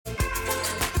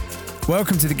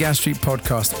Welcome to the Gas Street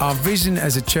Podcast. Our vision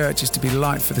as a church is to be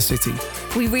light for the city.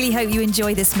 We really hope you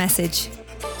enjoy this message.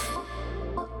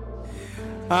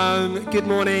 Good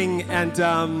morning,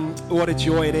 and what a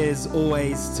joy it is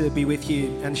always to be with you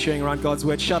and sharing around God's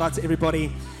word. Shout out to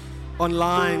everybody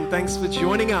online. Thanks for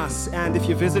joining us. And if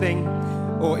you're visiting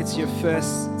or it's your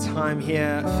first time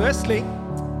here, firstly,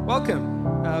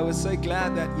 welcome. We're so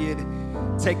glad that you'd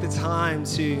take the time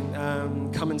to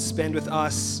come and spend with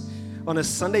us on a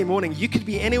Sunday morning. You could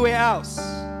be anywhere else,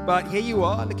 but here you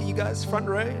are. Look at you guys, front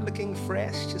row, looking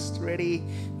fresh, just ready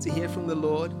to hear from the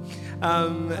Lord.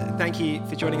 Thank you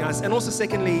for joining us. And also,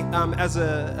 secondly, as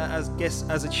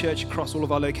a church across all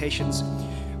of our locations,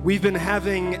 we've been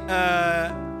having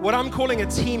what I'm calling a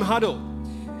team huddle,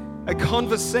 a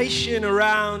conversation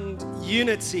around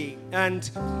unity. And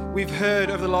we've heard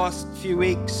over the last few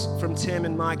weeks from Tim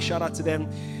and Mike, shout out to them,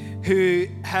 who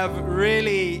have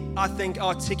really, I think,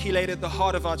 articulated the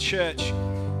heart of our church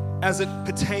as it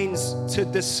pertains to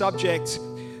this subject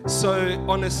so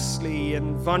honestly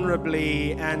and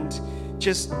vulnerably, and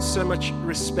just so much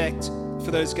respect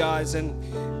for those guys. And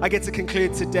I get to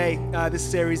conclude today this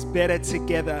series, Better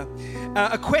Together.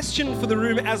 A question for the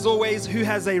room, as always: who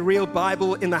has a real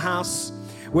Bible in the house?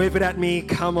 Wave it at me.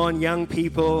 Come on, young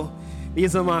people.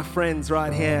 These are my friends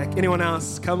right here. Anyone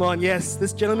else? Come on. Yes,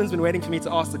 this gentleman's been waiting for me to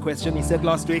ask the question. He said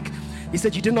last week, he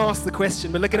said, you didn't ask the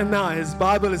question, but look at him now. His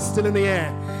Bible is still in the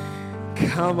air.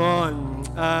 Come on.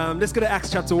 Let's go to Acts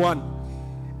chapter 1,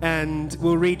 and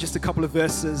we'll read just a couple of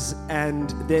verses,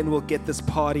 and then we'll get this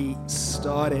party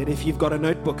started. If you've got a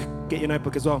notebook, get your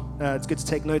notebook as well. It's good to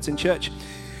take notes in church.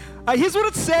 Here's what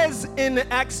it says in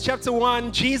Acts chapter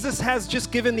 1. Jesus has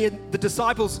just given the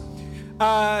disciples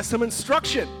some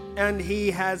instruction, and he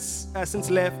has since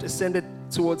left, ascended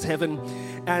towards heaven,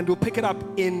 and we'll pick it up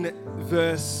in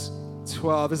verse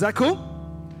 12. Is that cool?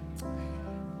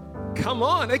 Come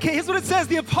on. Okay, here's what it says.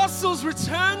 The apostles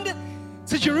returned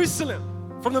to Jerusalem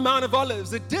from the Mount of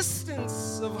Olives, a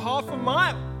distance of half a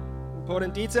mile.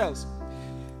 Important details.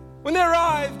 When they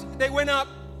arrived, they went up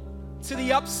to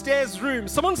the upstairs room.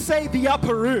 Someone say the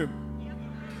upper room.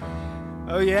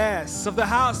 Oh yes, of the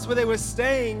house where they were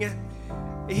staying.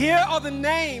 Here are the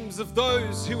names of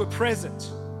those who were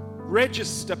present.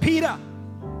 Register. Peter,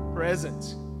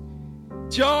 present.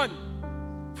 John,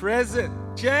 present.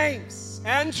 James,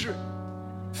 Andrew,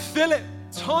 Philip,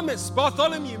 Thomas,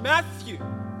 Bartholomew, Matthew,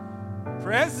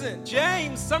 present.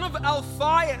 James, son of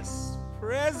Alphaeus,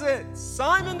 present.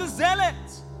 Simon the Zealot,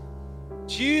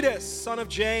 Judas, son of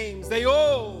James. They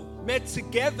all met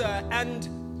together and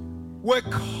were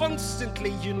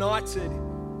constantly united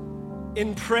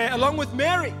in prayer, along with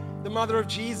Mary, the mother of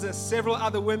Jesus, several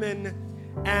other women,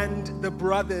 and the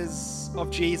brothers of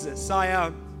Jesus.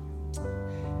 I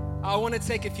want to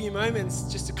take a few moments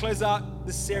just to close out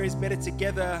this series, Better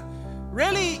Together,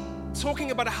 really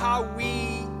talking about how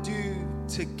we do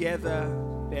together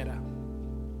better.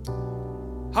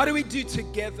 How do we do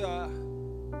together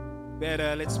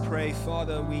better? Let's pray.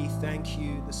 Father, we thank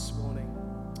you this morning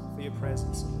for your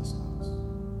presence in this house.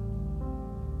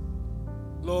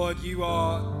 Lord, you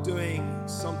are doing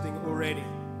something already.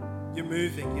 You're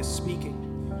moving, you're speaking.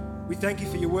 We thank you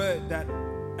for your word, that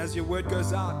as your word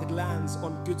goes out, it lands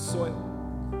on good soil.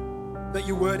 That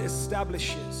your word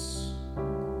establishes.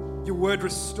 Your word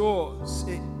restores.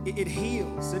 It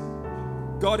heals. It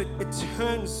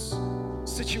turns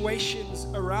situations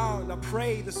around. I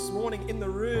pray this morning in the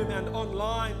room and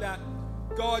online that,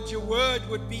 God, your word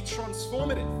would be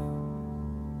transformative.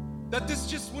 That this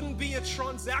just wouldn't be a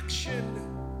transaction,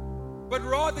 but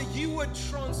rather you would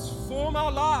transform our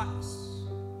lives.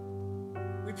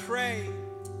 We pray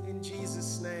in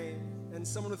Jesus' name. And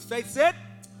someone with faith said,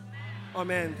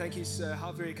 Amen. Thank you, sir.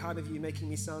 How very kind of you, making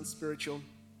me sound spiritual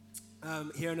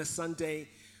here on a Sunday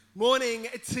morning.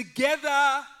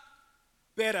 Together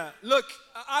better. Look,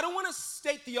 I don't want to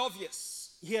state the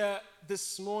obvious here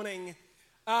this morning.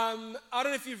 I don't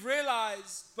know if you've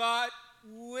realized, but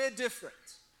we're different.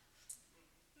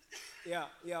 Yeah,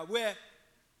 we're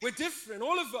different,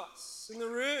 all of us in the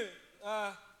room,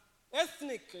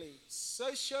 ethnically,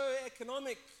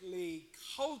 socio-economically,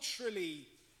 culturally,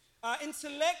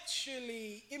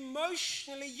 intellectually,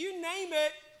 emotionally, you name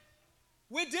it,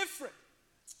 we're different.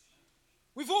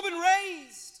 We've all been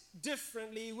raised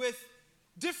differently, with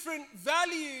different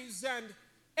values and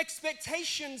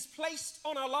expectations placed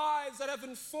on our lives that have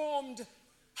informed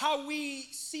how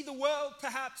we see the world,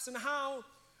 perhaps, and how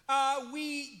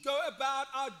we go about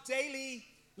our daily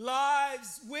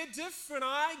lives. We're different.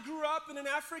 I grew up in an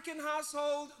African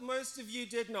household. Most of you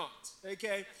did not,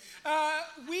 okay?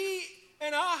 We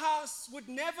in our house would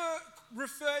never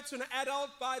refer to an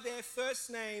adult by their first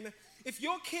name. If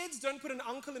your kids don't put an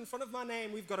uncle in front of my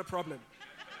name, we've got a problem.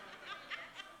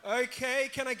 Okay,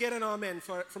 can I get an amen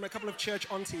from a couple of church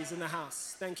aunties in the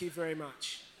house? Thank you very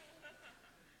much.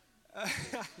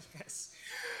 Yes.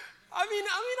 I mean,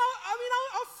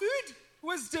 our food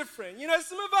was different. You know,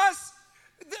 some of us,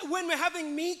 when we're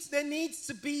having meat, there needs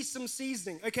to be some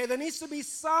seasoning. Okay, there needs to be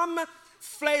some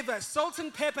flavor, salt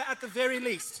and pepper at the very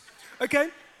least. Okay.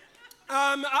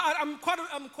 I'm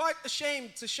quite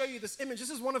ashamed to show you this image. This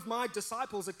is one of my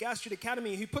disciples at Gas Street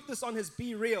Academy who put this on his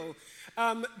Be Real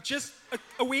just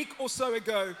a week or so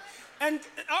ago. And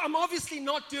I'm obviously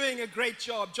not doing a great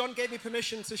job. John gave me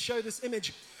permission to show this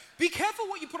image. Be careful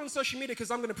what you put on social media because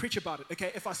I'm going to preach about it,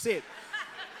 okay, if I say it.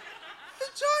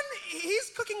 John,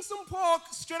 he's cooking some pork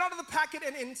straight out of the packet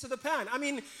and into the pan. I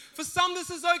mean, for some this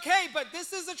is okay, but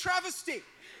this is a travesty.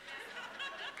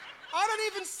 I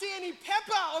don't even see any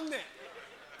pepper on there.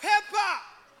 Pepper,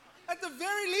 at the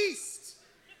very least.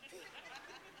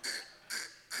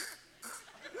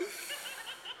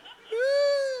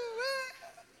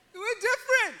 We're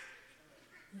different.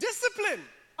 Discipline.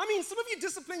 I mean, some of you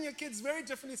discipline your kids very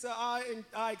differently. So I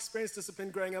experienced discipline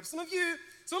growing up. Some of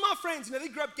my friends, you know, they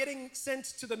grew up getting sent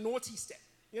to the naughty step,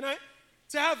 you know,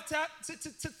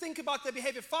 to think about their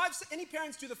behavior. Any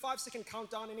parents do the 5-second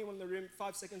countdown? Anyone in the room?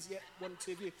 5 seconds yet? 1,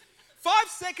 2 of you. 5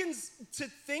 seconds to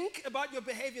think about your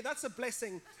behavior, that's a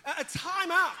blessing. A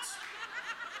time out.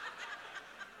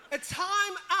 A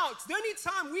time out. The only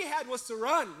time we had was to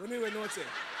run when we were naughty.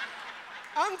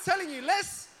 I'm telling you,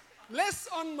 less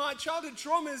on my childhood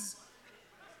traumas.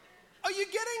 Are you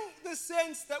getting the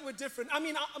sense that we're different? I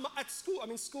mean, at school,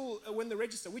 when the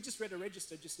register, we just read a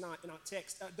register just now in our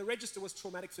text. The register was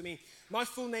traumatic for me. My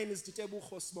full name is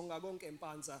Ditebucho Sibongakonke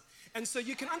Mpanza. And so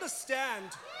you can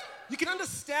understand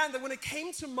that when it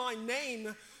came to my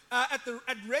name at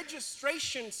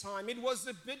registration time, it was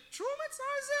a bit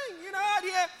traumatizing. You know, I'd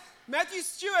hear Matthew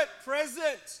Stewart,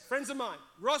 present. Friends of mine.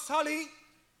 Ross Holly,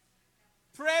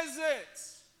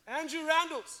 present. Andrew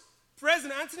Randalls,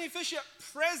 present. Anthony Fisher,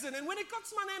 present. And when it got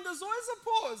to my name, there's always a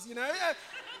pause, you know.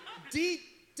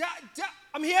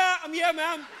 I'm here,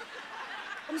 ma'am.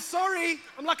 I'm sorry.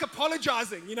 I'm like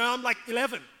apologizing, you know. I'm like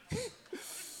 11. But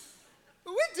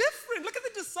we're different. Look at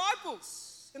the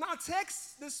disciples in our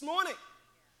text this morning.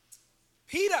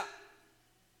 Peter,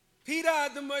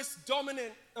 the most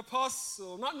dominant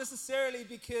apostle, not necessarily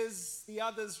because the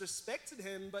others respected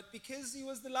him, but because he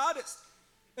was the loudest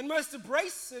and most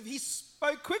abrasive. He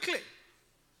spoke quickly.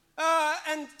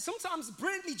 And sometimes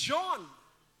brilliantly. John,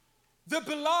 the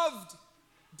beloved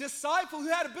disciple who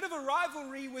had a bit of a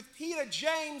rivalry with Peter.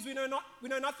 James, we know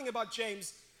nothing about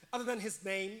James other than his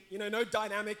name. You know, no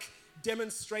dynamic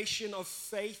demonstration of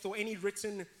faith or any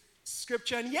written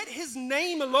scripture. And yet his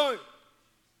name alone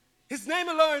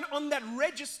on that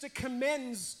register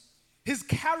commends his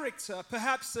character,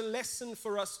 perhaps a lesson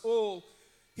for us all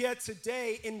here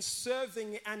today in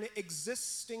serving and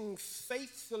existing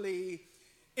faithfully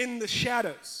in the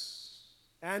shadows.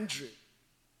 Andrew.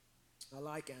 I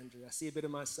like Andrew. I see a bit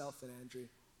of myself in Andrew.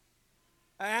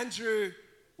 Andrew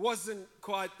wasn't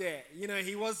quite there. You know,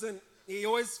 he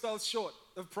always fell short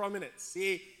of prominence.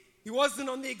 He wasn't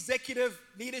on the executive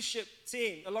leadership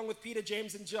team along with Peter,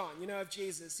 James, and John, you know, of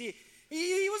Jesus. He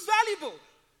was valuable.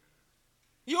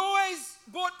 He always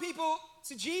brought people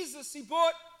to Jesus. He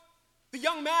brought the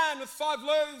young man with 5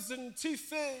 loaves and 2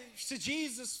 fish to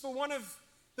Jesus for one of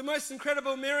the most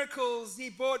incredible miracles. He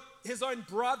brought his own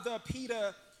brother,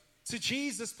 Peter, to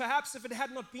Jesus. Perhaps if it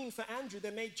had not been for Andrew,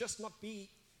 there may just not be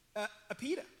a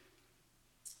Peter.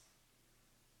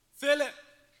 Philip.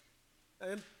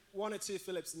 1 or 2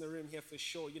 Philips in the room here for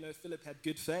sure. You know, Philip had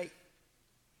good faith.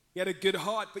 He had a good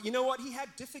heart. But you know what? He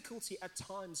had difficulty at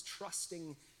times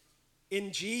trusting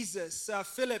in Jesus.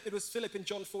 It was Philip in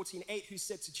John 14:8 who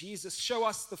said to Jesus, "Show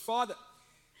us the Father."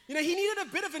 You know, he needed a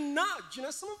bit of a nudge. You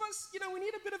know, some of us, you know, we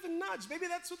need a bit of a nudge. Maybe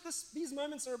that's what these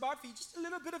moments are about for you. Just a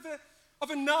little bit of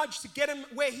a nudge to get him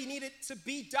where he needed to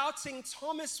be. Doubting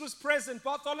Thomas was present.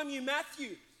 Bartholomew,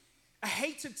 Matthew, a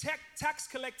hated tax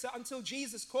collector until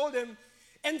Jesus called him,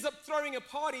 ends up throwing a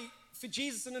party for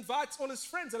Jesus and invites all his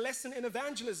friends. A lesson in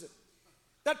evangelism.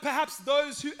 That perhaps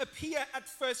those who appear at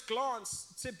first glance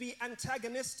to be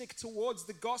antagonistic towards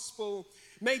the gospel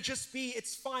may just be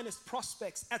its finest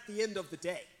prospects at the end of the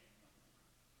day.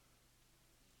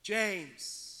 James,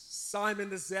 Simon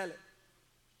the Zealot,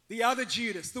 the other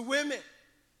Judas, the women,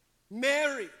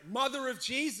 Mary, mother of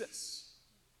Jesus,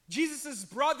 Jesus'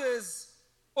 brothers,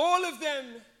 all of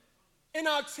them in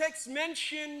our text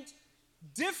mentioned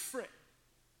different.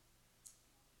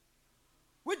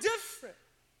 We're different.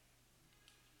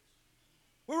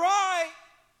 Where I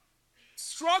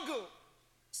struggle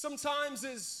sometimes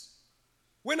is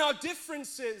when our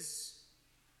differences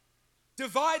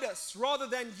divide us rather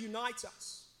than unite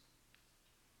us.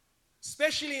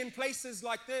 Especially in places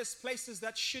like this, places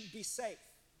that should be safe.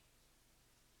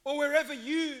 Or wherever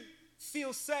you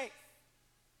feel safe.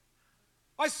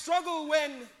 I struggle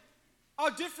when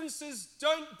our differences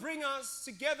don't bring us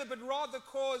together, but rather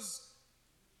cause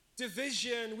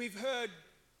division. We've heard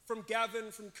from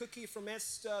Gavin, from Cookie, from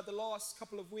Esther the last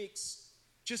couple of weeks,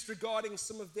 just regarding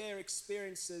some of their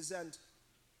experiences. And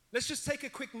let's just take a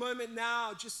quick moment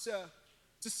now just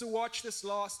to watch this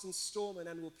last installment,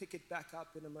 and we'll pick it back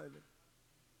up in a moment.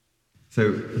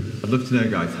 So I'd love to know,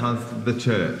 guys, has the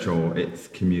church or its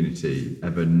community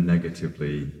ever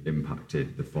negatively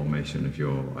impacted the formation of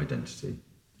your identity?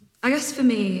 I guess for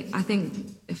me, I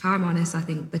think, if I'm honest, I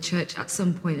think the church at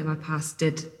some point in my past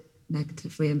did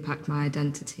negatively impact my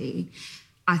identity.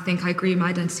 I think I agree my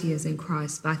identity is in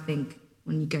Christ, but I think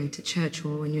when you go to church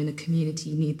or when you're in a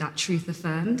community, you need that truth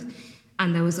affirmed.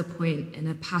 And there was a point in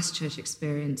a past church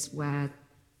experience where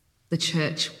the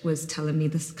church was telling me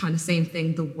this kind of same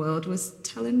thing the world was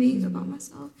telling me about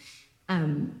myself.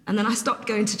 And then I stopped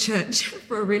going to church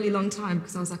for a really long time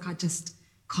because I was like, I just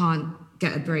can't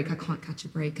get a break. I can't catch a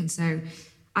break. And so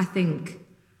I think,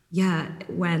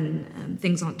 when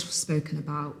things aren't spoken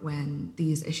about, when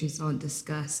these issues aren't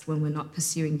discussed, when we're not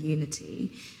pursuing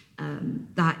unity,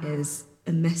 that is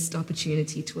a missed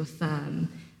opportunity to affirm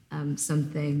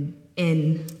something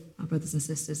in our brothers and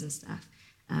sisters and stuff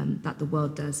that the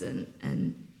world doesn't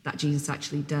and that Jesus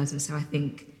actually does. And so I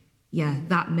think,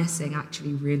 that missing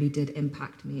actually really did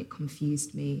impact me. It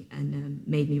confused me and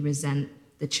made me resent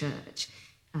the church.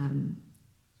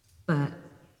 But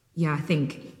I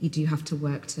think you do have to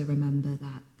work to remember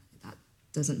that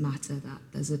doesn't matter, that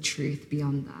there's a truth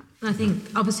beyond that. And I think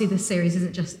obviously this series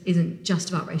isn't just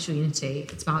about racial unity.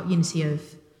 It's about unity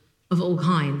of all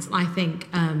kinds. I think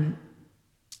I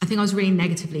was really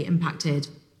negatively impacted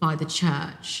by the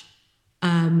church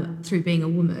through being a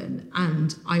woman,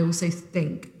 and I also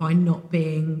think by not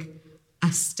being a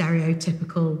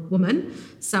stereotypical woman.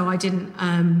 So I didn't,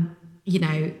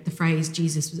 the phrase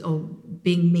Jesus was, or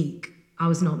being meek. I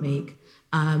was not meek.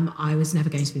 I was never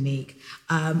going to be meek.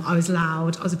 I was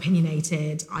loud, I was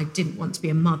opinionated, I didn't want to be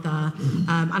a mother,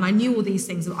 and I knew all these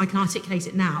things. I can articulate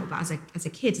it now, but as a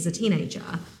kid, as a teenager,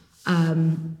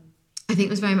 I think it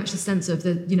was very much the sense of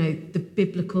the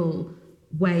biblical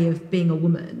way of being a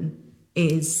woman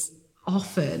is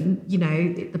often,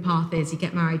 the path is you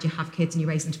get married, you have kids, and you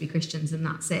raise them to be Christians, and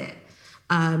that's it.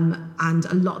 And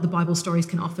a lot of the Bible stories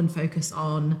can often focus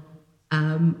on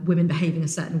women behaving a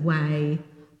certain way.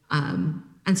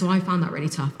 And so I found that really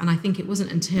tough. And I think it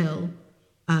wasn't until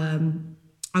I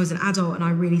was an adult and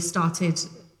I really started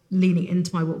leaning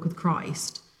into my walk with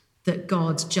Christ that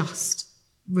God just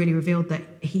really revealed that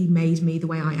he made me the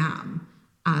way I am.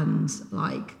 And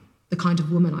like the kind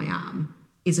of woman I am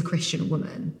is a Christian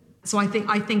woman. So I think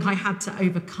I had to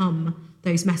overcome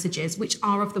those messages, which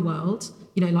are of the world.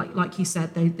 Like you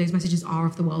said, those messages are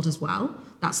of the world as well.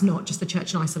 That's not just the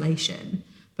church in isolation.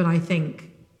 But I think,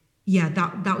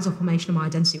 that was a formation of my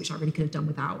identity, which I really could have done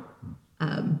without.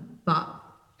 But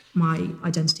my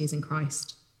identity is in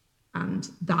Christ, and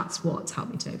that's what's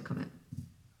helped me to overcome it.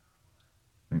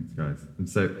 Thanks, guys. And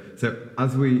so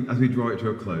as we draw it to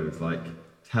a close,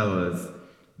 tell us,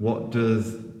 what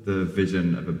does the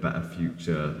vision of a better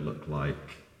future look like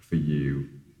for you,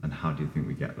 and how do you think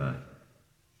we get there?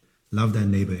 Love thy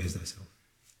neighbor as thyself.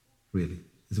 Really,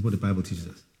 this is what the Bible teaches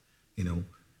us.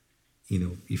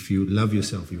 If you love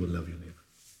yourself, you will love your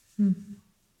neighbor.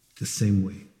 The same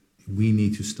way, we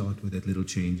need to start with that little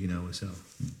change in ourselves.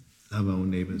 Love our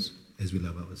neighbors as we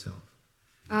love ourselves.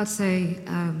 I'd say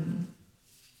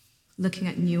looking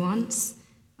at nuance,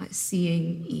 like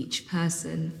seeing each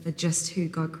person for just who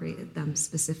God created them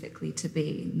specifically to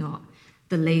be, not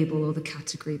the label or the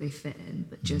category they fit in,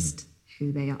 but just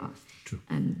who they are. True.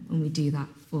 And when we do that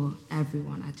for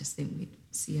everyone, I just think we'd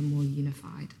see a more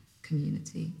unified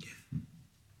community. Yeah.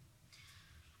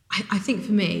 I think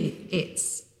for me,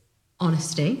 it's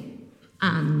honesty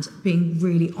and being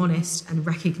really honest and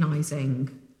recognising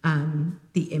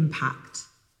the impact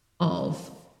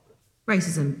of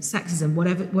racism, sexism,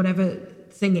 whatever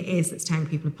thing it is that's tearing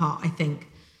people apart. I think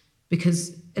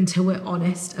because until we're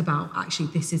honest about actually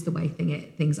this is the way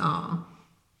things are,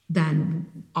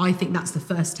 then I think that's the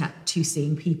first step to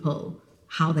seeing people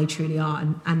how they truly are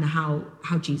and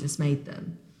how Jesus made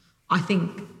them. I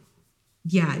think,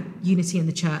 unity in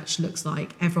the church looks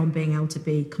like everyone being able to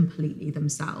be completely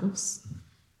themselves.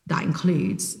 That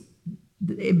includes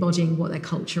embodying what their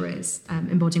culture is,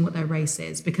 embodying what their race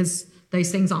is, because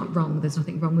those things aren't wrong. There's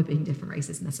nothing wrong with being different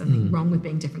races, and there's nothing wrong with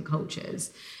being different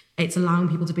cultures. It's allowing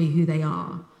people to be who they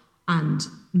are and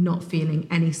not feeling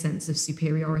any sense of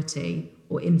superiority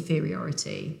or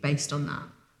inferiority based on that.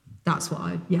 That's what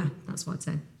I'd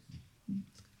say.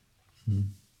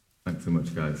 Thanks so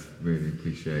much, guys. Really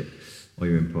appreciate all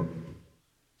your input.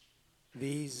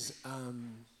 These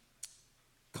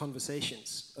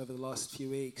conversations over the last few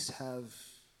weeks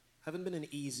haven't been an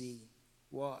easy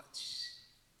watch,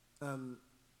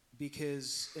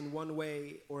 because in one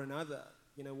way or another,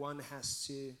 one has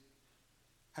to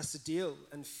deal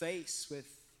and face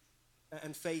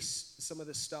some of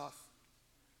the stuff.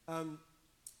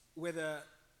 Whether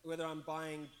I'm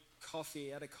buying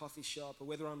coffee at a coffee shop or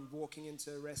whether I'm walking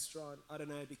into a restaurant, I don't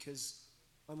know, because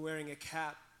I'm wearing a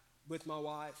cap with my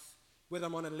wife, whether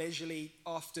I'm on a leisurely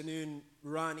afternoon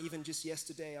run. Even just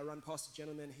yesterday, I run past a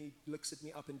gentleman who looks at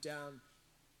me up and down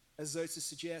as though to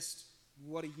suggest,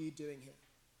 what are you doing here?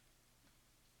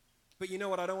 But you know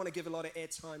what? I don't want to give a lot of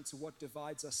airtime to what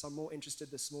divides us. I'm more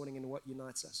interested this morning in what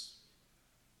unites us.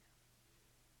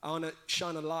 I want to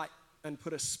shine a light and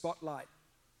put a spotlight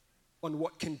on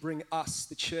what can bring us,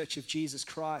 the Church of Jesus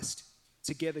Christ,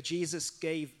 together. Jesus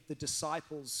gave the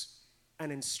disciples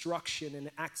an instruction in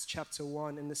Acts chapter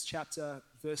 1, in this chapter,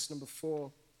 verse number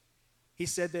 4. He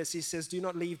said this, he says, "Do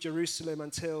not leave Jerusalem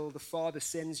until the Father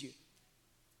sends you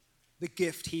the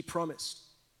gift he promised."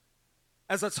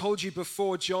 As I told you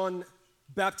before, John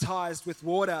baptized with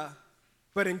water,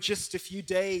 but in just a few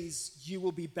days, you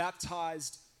will be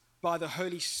baptized by the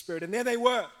Holy Spirit. And there they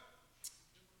were,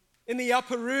 in the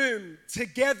upper room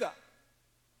together.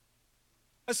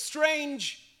 A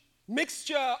strange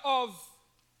mixture of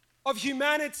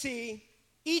humanity.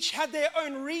 Each had their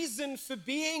own reason for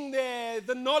being there,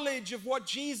 the knowledge of what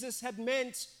Jesus had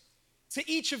meant to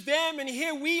each of them. And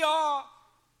here we are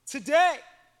today,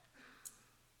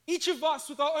 each of us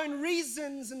with our own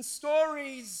reasons and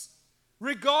stories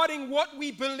regarding what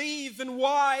we believe and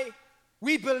why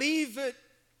we believe it,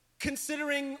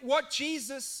 considering what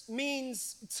Jesus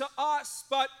means to us.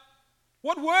 But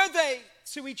what were they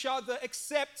to each other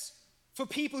except for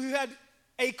people who had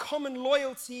a common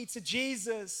loyalty to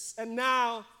Jesus, and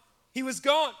now he was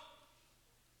gone.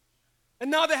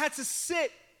 And now they had to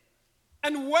sit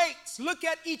and wait, look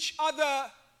at each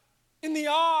other in the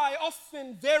eye,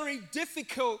 often very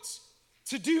difficult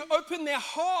to do, open their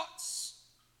hearts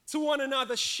to one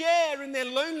another, share in their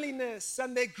loneliness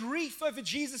and their grief over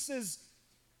Jesus's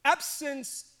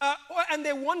absence and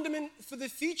their wonderment for the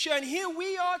future. And here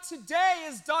we are today,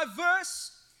 as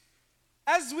diverse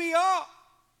as we are,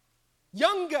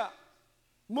 younger,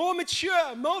 more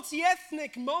mature,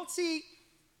 multi-ethnic,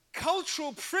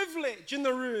 multi-cultural privilege in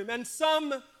the room, and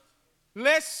some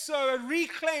less so,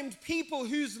 reclaimed people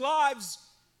whose lives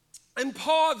and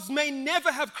paths may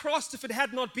never have crossed if it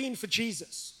had not been for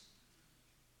Jesus.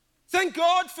 Thank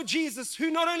God for Jesus, who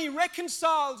not only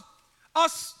reconciled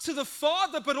us to the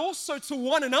Father, but also to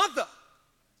one another.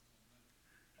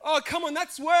 Oh, come on,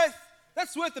 that's worth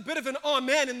a bit of an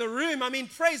amen in the room. I mean,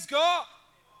 praise God.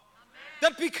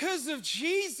 That because of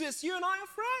Jesus, you and I are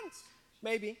friends.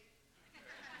 Maybe.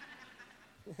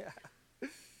 Yeah.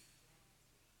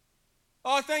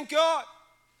 Oh, thank God.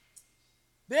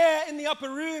 There in the upper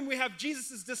room, we have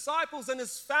Jesus' disciples and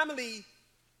his family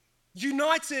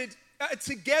united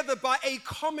together by a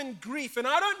common grief. And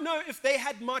I don't know if they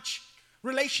had much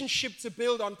relationship to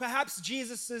build on. Perhaps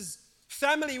Jesus'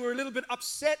 family were a little bit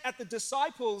upset at the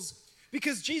disciples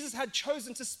because Jesus had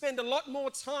chosen to spend a lot more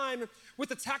time with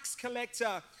the tax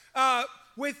collector,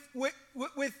 with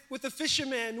the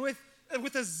fishermen, with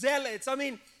the zealots. I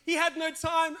mean, he had no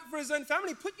time for his own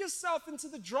family. Put yourself into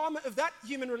the drama of that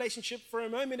human relationship for a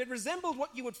moment. It resembled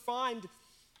what you would find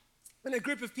in a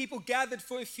group of people gathered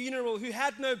for a funeral who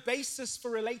had no basis for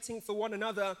relating for one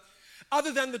another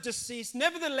other than the deceased.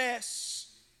 Nevertheless,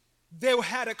 they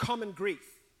had a common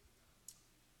grief.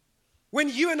 When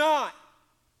you and I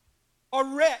are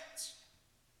wrecked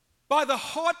by the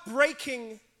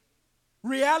heartbreaking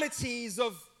realities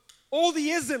of all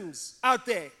the isms out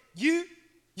there, you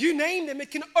name them,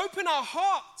 it can open our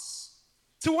hearts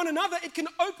to one another. It can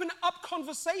open up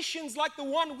conversations like the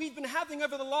one we've been having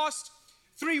over the last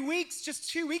 3 weeks. Just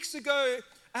 2 weeks ago,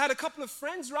 I had a couple of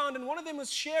friends around, and one of them was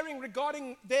sharing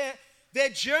regarding their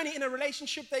journey in a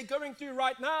relationship they're going through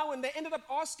right now, and they ended up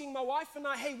asking my wife and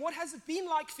I, hey, what has it been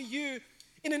like for you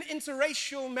in an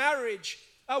interracial marriage?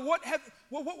 What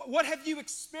have you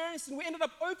experienced? And we ended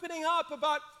up opening up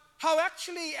about how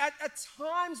actually at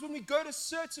times when we go to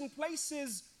certain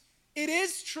places, it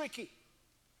is tricky.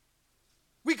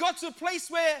 We got to a place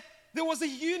where there was a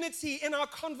unity in our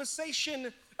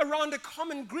conversation around a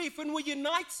common grief, when we're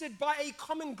united by a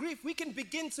common grief, we can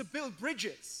begin to build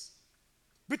bridges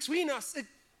between us.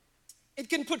 It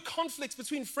can put conflicts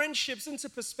between friendships into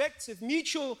perspective.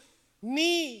 Mutual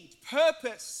need,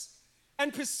 purpose,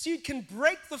 and pursuit can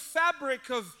break the fabric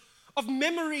of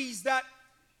memories that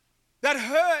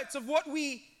hurt, of what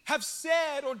we have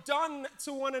said or done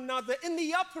to one another. In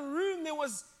the upper room, there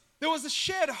was a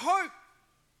shared hope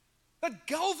that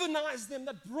galvanized them,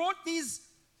 that brought these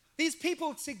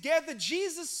people together.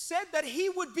 Jesus said that he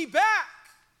would be back.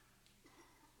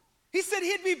 He said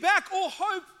he'd be back. All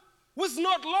hope was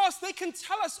not lost. They can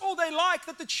tell us all they like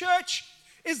that the church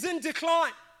is in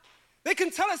decline. They can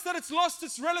tell us that it's lost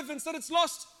its relevance, that it's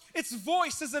lost its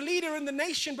voice as a leader in the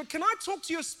nation. But can I talk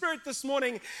to your spirit this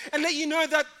morning and let you know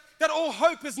that all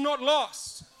hope is not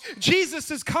lost?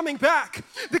 Jesus is coming back.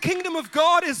 The kingdom of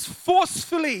God is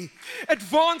forcefully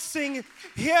advancing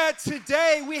here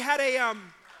today. We had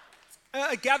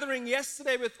a gathering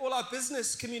yesterday with all our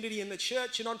business community in the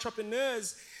church and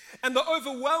entrepreneurs. And the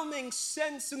overwhelming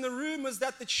sense in the room was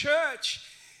that the church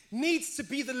needs to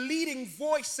be the leading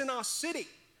voice in our city.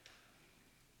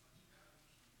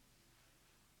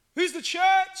 Who's the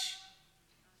church?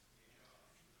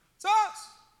 It's us.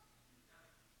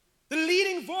 The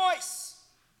leading voice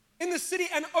in the city,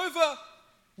 an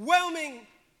overwhelming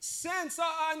sense.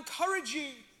 I encourage you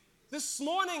this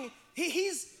morning.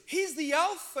 He's the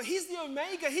Alpha. He's the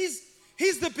Omega.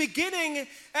 He's the beginning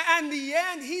and the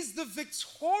end. He's the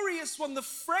victorious one, the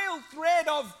frail thread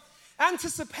of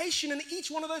anticipation. And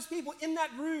each one of those people in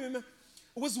that room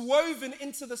was woven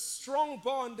into the strong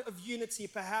bond of unity,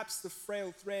 perhaps the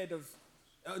frail thread of,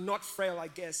 not frail, I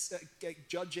guess,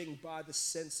 judging by the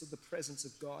sense of the presence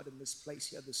of God in this place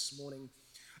here this morning,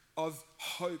 of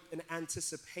hope and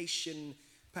anticipation,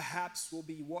 perhaps will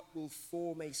be what will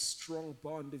form a strong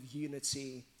bond of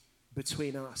unity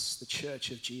between us, the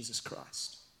church of Jesus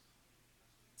Christ.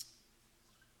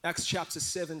 Acts chapter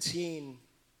 17,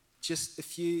 just a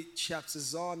few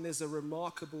chapters on, there's a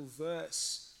remarkable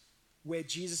verse where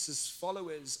Jesus'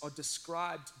 followers are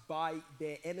described by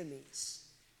their enemies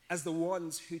as the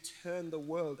ones who turn the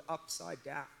world upside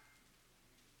down.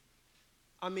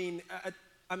 I mean,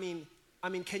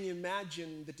 can you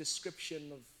imagine the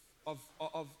description of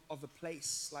a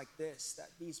place like this, that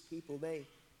these people, they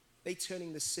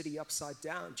turning the city upside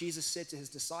down? Jesus said to his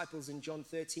disciples in John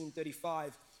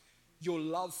 13:35, your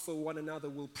love for one another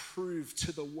will prove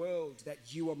to the world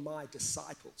that you are my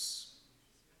disciples.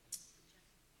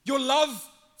 Your love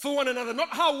for one another, not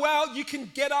how well you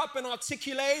can get up and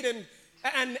articulate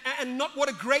and not what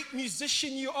a great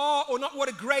musician you are, or not what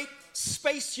a great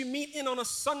space you meet in on a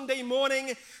Sunday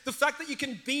morning, the fact that you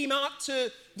can beam out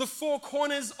to the four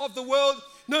corners of the world.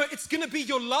 No, it's going to be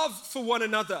your love for one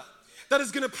another that is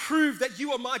going to prove that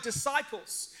you are my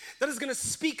disciples, that is going to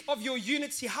speak of your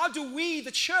unity. How do we,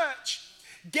 the church,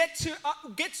 get to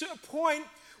a point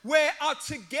where our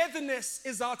togetherness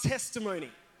is our testimony,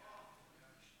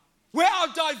 where our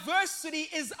diversity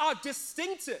is our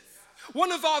distinctive?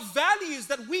 One of our values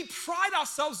that we pride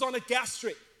ourselves on at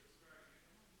Gastric.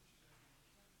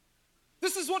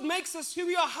 This is what makes us who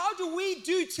we are. How do we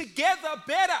do together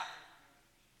better?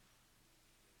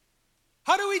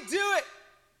 How do we do it?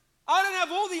 I don't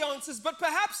have all the answers, but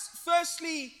perhaps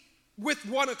firstly with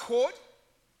one accord.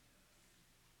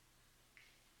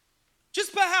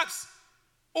 Just perhaps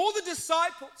all the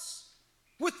disciples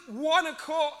with one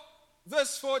accord.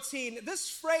 Verse 14, this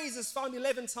phrase is found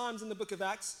 11 times in the book of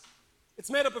Acts. It's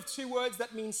made up of two words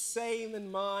that mean same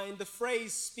and mind. The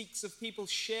phrase speaks of people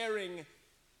sharing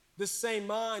the same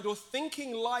mind or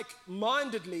thinking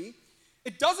like-mindedly.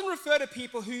 It doesn't refer to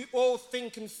people who all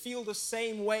think and feel the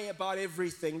same way about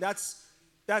everything. That's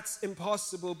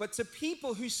impossible. But to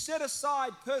people who set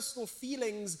aside personal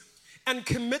feelings and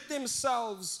commit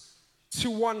themselves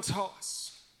to one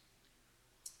task.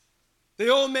 They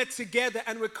all met together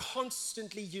and were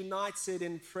constantly united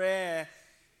in prayer.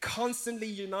 Constantly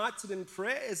united in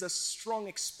prayer is a strong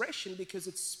expression because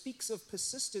it speaks of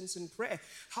persistence in prayer.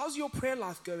 How's your prayer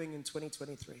life going in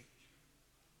 2023?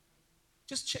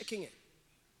 Just checking it.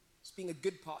 Just being a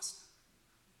good pastor.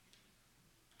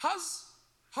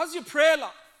 How's your prayer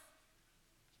life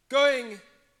going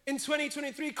in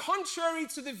 2023? Contrary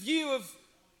to the view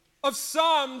of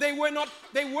some, they were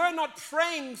not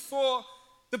praying for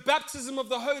the baptism of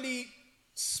the Holy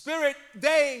Spirit.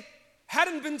 They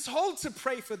hadn't been told to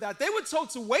pray for that. They were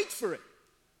told to wait for it.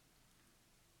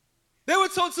 They were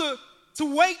told to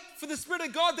wait for the Spirit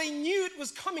of God. They knew it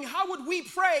was coming. How would we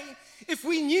pray if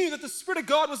we knew that the Spirit of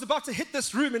God was about to hit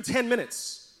this room in 10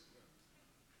 minutes?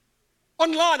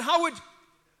 Online,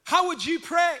 how would you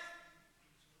pray?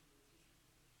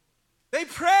 They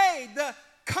prayed. The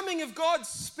coming of God's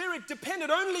Spirit depended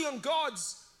only on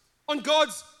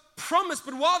God's promise.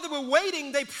 But while they were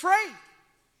waiting, they prayed.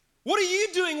 What are you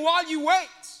doing while you wait?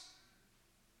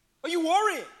 Are you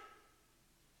worrying?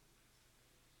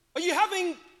 Are you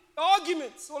having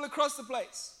arguments all across the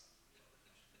place?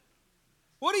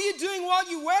 What are you doing while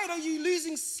you wait? Are you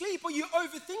losing sleep? Are you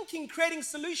overthinking, creating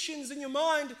solutions in your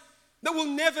mind that will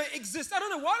never exist? I don't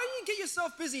know. Why don't you get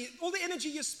yourself busy? All the energy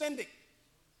you're spending.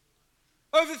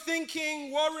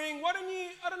 Overthinking, worrying. Why don't you,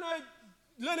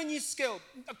 learn a new skill.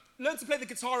 Learn to play the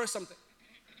guitar or something.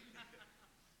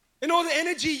 And all the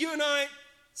energy you and I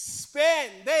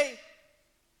spend, they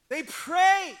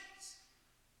praise.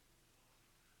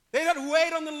 They that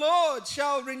wait on the Lord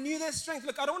shall renew their strength.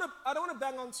 Look, I don't want to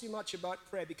bang on too much about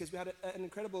prayer because we had an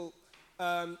incredible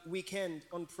weekend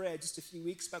on prayer just a few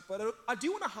weeks back. But I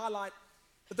do want to highlight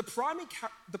that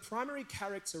the primary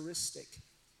characteristic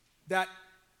that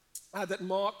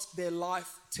marked their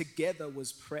life together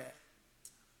was prayer.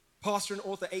 Pastor and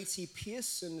author A.T.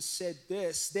 Pearson said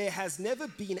this: there has never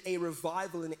been a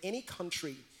revival in any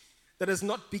country that has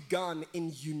not begun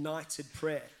in united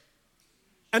prayer.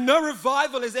 And no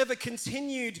revival has ever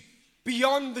continued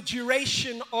beyond the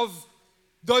duration of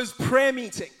those prayer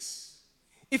meetings.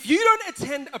 If you don't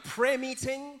attend a prayer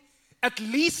meeting at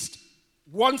least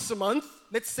once a month,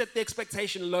 let's set the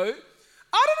expectation low, I don't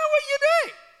know what you're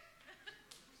doing.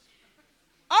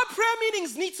 Our prayer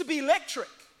meetings need to be electric.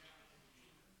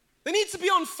 They need to be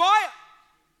on fire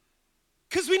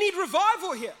because we need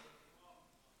revival here.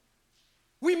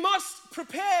 We must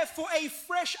prepare for a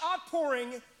fresh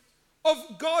outpouring of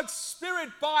God's Spirit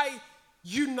by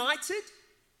united,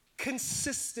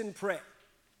 consistent prayer.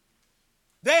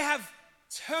 They have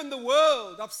turned the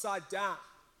world upside down.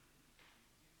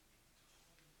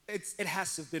 It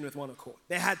has to have been with one accord.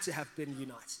 They had to have been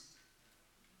united.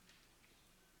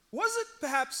 Was it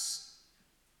perhaps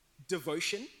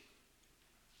devotion?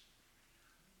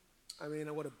 I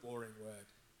mean, what a boring word.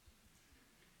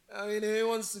 I mean, who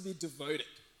wants to be devoted?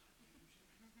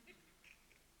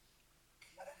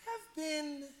 Could it have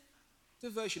been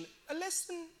devotion?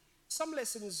 Some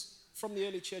lessons from the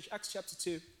early church, Acts chapter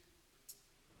 2,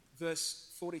 verse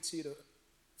 42 to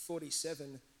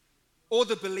 47. All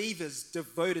the believers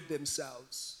devoted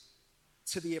themselves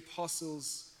to the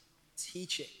apostles'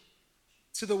 teaching,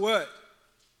 to the word.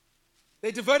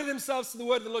 They devoted themselves to the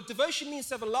word of the Lord. Devotion means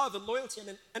to have a love, a loyalty,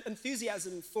 and an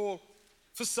enthusiasm for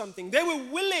something. They were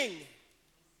willing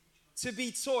to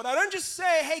be taught. I don't just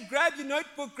say, hey, grab your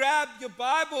notebook, grab your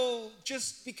Bible,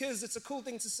 just because it's a cool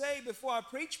thing to say before I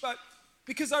preach, but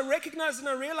because I recognize and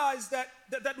I realize that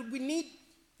we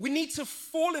need to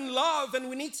fall in love, and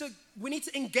we need to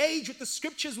engage with the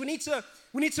scriptures. We need to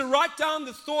write down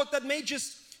the thought that may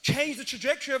just change the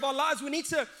trajectory of our lives. We need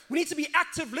to be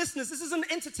active listeners. This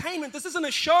isn't entertainment. This isn't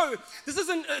a show. This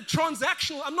isn't a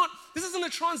transactional. This isn't a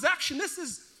transaction. This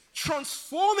is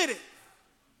transformative.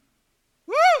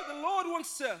 Woo! The Lord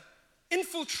wants to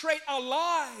infiltrate our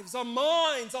lives, our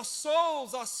minds, our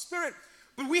souls, our spirit,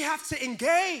 but we have to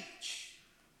engage.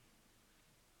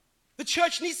 The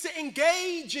church needs to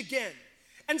engage again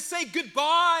and say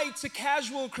goodbye to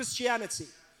casual Christianity.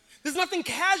 There's nothing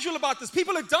casual about this.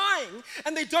 People are dying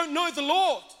and they don't know the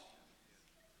Lord.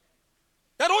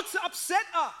 That ought to upset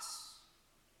us.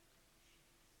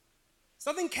 There's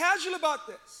nothing casual about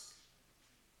this.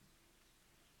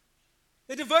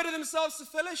 They devoted themselves to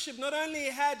fellowship. They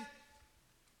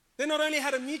not only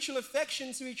had a mutual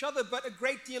affection to each other, but a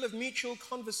great deal of mutual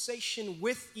conversation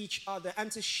with each other and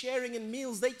to sharing in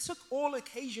meals. They took all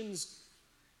occasions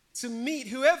to meet.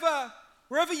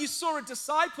 Wherever you saw a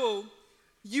disciple,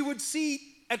 you would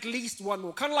see at least one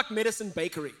more. Kind of like Medicine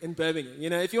Bakery in Birmingham. You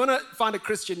know, if you want to find a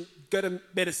Christian, go to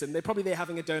Medicine. They're probably there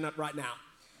having a donut right now.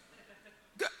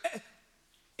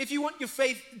 If you want your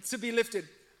faith to be lifted.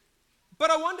 But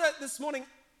I wonder this morning,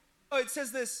 it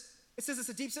says this,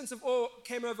 a deep sense of awe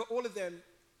came over all of them,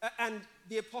 and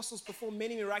the apostles performed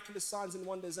many miraculous signs and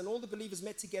wonders, and all the believers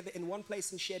met together in one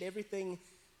place and shared everything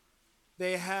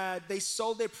they had. They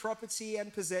sold their property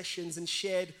and possessions and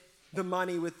shared the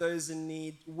money with those in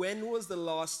need. When was the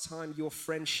last time your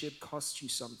friendship cost you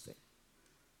something?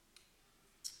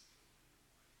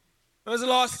 When was the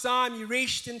last time you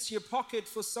reached into your pocket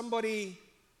for somebody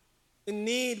in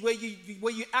need, where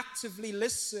you actively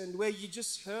listened, where you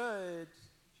just heard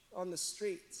on the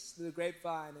streets, through the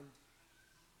grapevine, and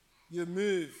you're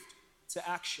moved to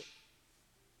action?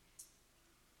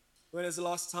 When was the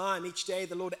last time? Each day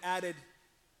the Lord added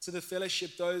to the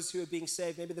fellowship those who are being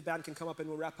saved. Maybe the band can come up and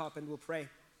we'll wrap up and we'll pray.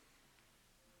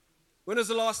 When was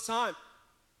the last time?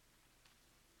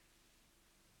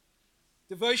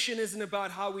 Devotion isn't about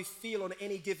how we feel on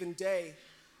any given day.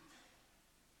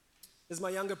 As my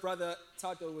younger brother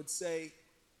Tato would say,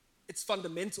 it's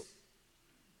fundamental.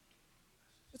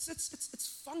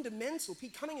 It's fundamental.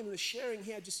 Pete Cunningham was sharing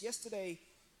here just yesterday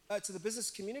to the business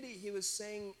community. He was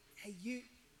saying, hey, you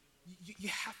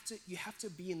have to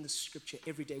be in the scripture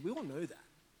every day. We all know that.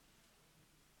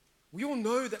 We all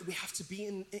know that we have to be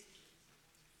in it.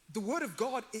 The word of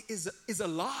God is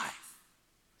alive.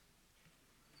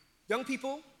 Young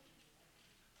people,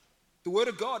 the word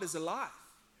of God is alive.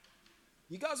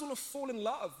 You guys want to fall in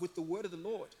love with the word of the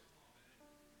Lord.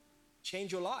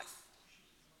 Change your life.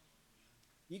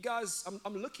 You guys,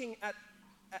 I'm looking at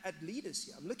leaders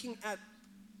here. I'm looking at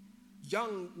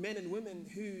young men and women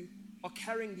who are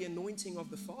carrying the anointing of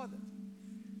the Father.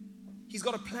 He's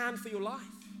got a plan for your life.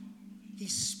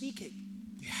 He's speaking.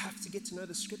 You have to get to know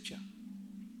the scripture.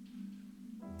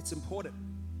 It's important.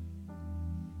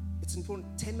 It's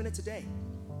important. 10 minutes a day.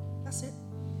 That's it.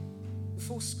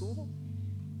 Before school,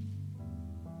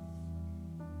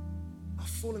 I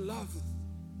fall in love with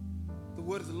the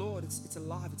word of the Lord. It's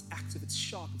alive, it's active, it's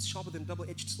sharp, it's sharper than a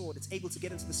double-edged sword. It's able to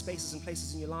get into the spaces and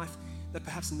places in your life that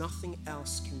perhaps nothing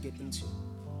else can get into.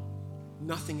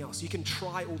 Nothing else. You can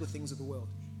try all the things of the world.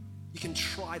 You can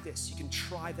try this, you can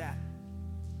try that.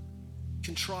 You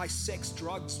can try sex,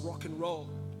 drugs, rock and roll,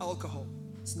 alcohol.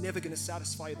 It's never going to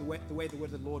satisfy you the way the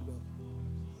word of the Lord will.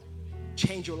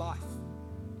 Change your life.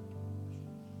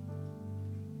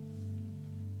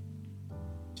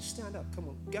 Just stand up, come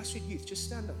on. Gaswood Youth, just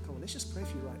stand up, come on. Let's just pray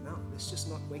for you right now. Let's just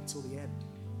not wait till the end.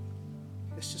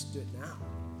 Let's just do it now.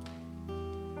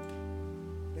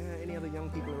 Yeah, any other young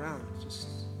people around? Just,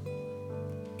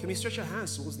 can we stretch our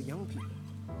hands towards the young people?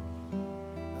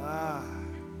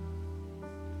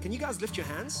 Can you guys lift your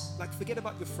hands? Like, forget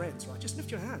about your friends, right? Just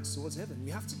lift your hands towards heaven.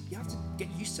 You have to get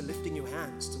used to lifting your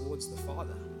hands towards the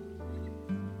Father.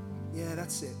 Yeah,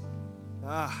 that's it.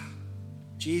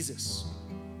 Jesus.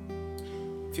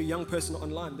 If you're a young person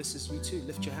online, this is you too.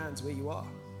 Lift your hands where you are.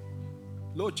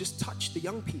 Lord, just touch the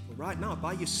young people right now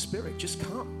by your Spirit. Just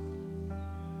come.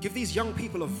 Give these young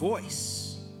people a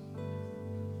voice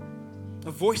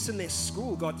in their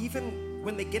school, God. Even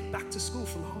when they get back to school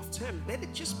from half term, let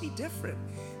it just be different.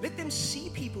 Let them see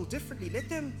people differently.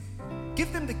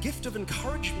 Give them the gift of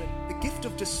encouragement, the gift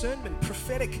of discernment,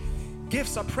 prophetic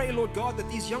gifts. I pray, Lord God, that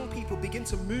these young people begin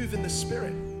to move in the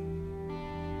Spirit.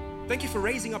 Thank you for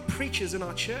raising up preachers in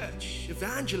our church,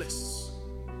 evangelists,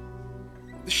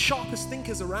 the sharpest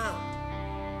thinkers around.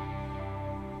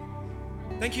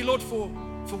 Thank you, Lord, for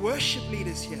worship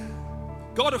leaders here.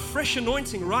 God, a fresh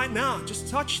anointing right now. Just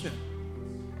touch them.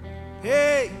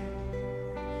 Hey,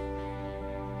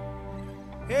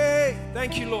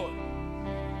 thank you, Lord.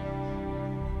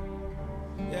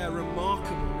 Yeah,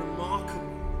 remarkable.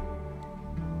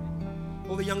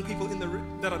 All the young people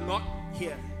that are not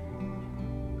here,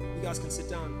 you guys can sit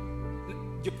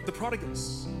down. The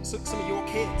prodigals, some of your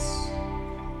kids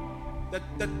that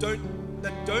don't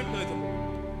know the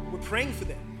Lord, we're praying for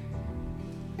them.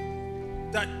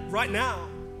 That right now,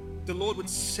 the Lord would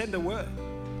send a word.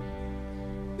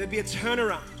 There'd be a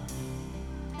turnaround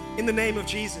in the name of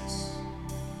Jesus.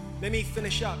 Let me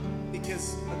finish up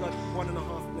because I've got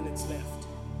 1.5 minutes left.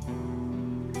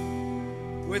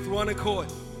 With one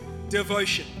accord,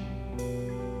 devotion.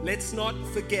 Let's not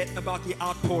forget about the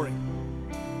outpouring.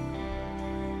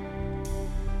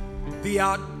 The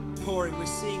outpouring, we're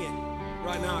seeing it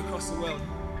right now across the world.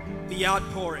 The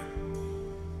outpouring.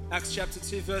 Acts chapter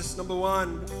 2, verse number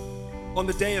 1. On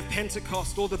the day of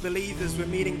Pentecost, all the believers were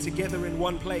meeting together in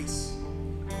one place.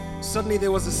 Suddenly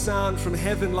there was a sound from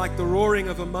heaven like the roaring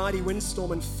of a mighty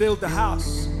windstorm and filled the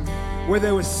house where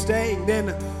they were staying. Then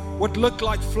what looked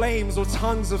like flames or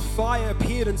tongues of fire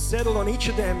appeared and settled on each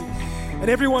of them. And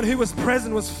everyone who was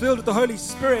present was filled with the Holy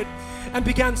Spirit and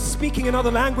began speaking in other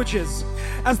languages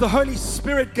as the Holy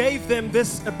Spirit gave them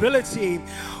this ability.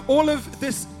 All of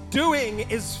this doing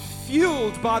is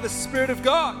fueled by the Spirit of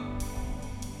God.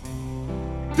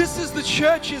 This is the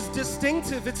church's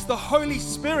distinctive. It's the Holy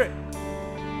Spirit.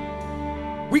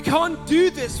 We can't do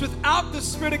this without the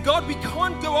Spirit of God. We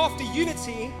can't go after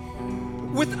unity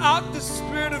without the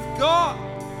Spirit of God.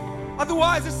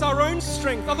 Otherwise, it's our own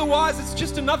strength. Otherwise, it's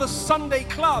just another Sunday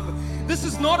club. This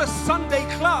is not a Sunday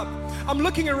club. I'm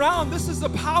looking around. This is a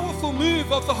powerful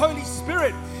move of the Holy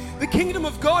Spirit. The kingdom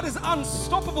of God is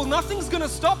unstoppable. Nothing's going to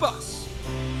stop us.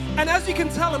 And as you can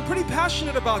tell, I'm pretty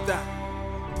passionate about that.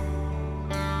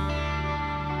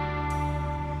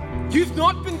 You've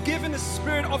not been given a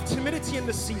spirit of timidity in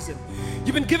this season.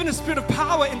 You've been given a spirit of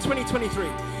power in 2023.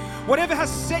 Whatever has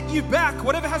set you back,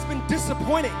 whatever has been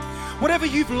disappointing, whatever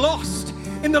you've lost,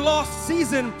 in the last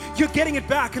season, you're getting it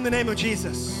back in the name of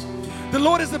Jesus. The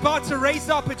Lord is about to raise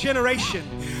up a generation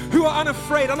who are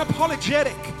unafraid,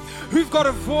 unapologetic, who've got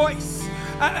a voice.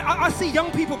 I see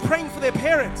young people praying for their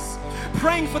parents,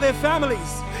 praying for their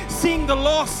families, seeing the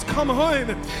lost come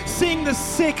home, seeing the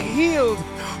sick healed,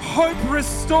 hope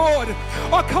restored.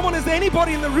 Oh, come on, is there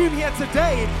anybody in the room here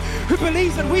today who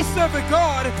believes that we serve a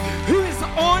God who is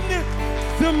on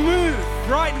the move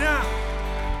right now?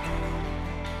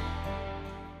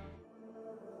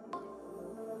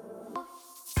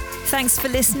 Thanks for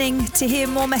listening. To hear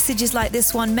more messages like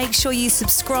this one, make sure you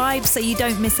subscribe so you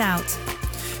don't miss out.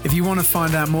 If you want to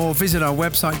find out more, visit our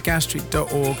website,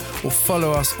 gasstreet.org, or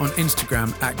follow us on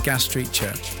Instagram at Gas Street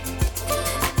Church.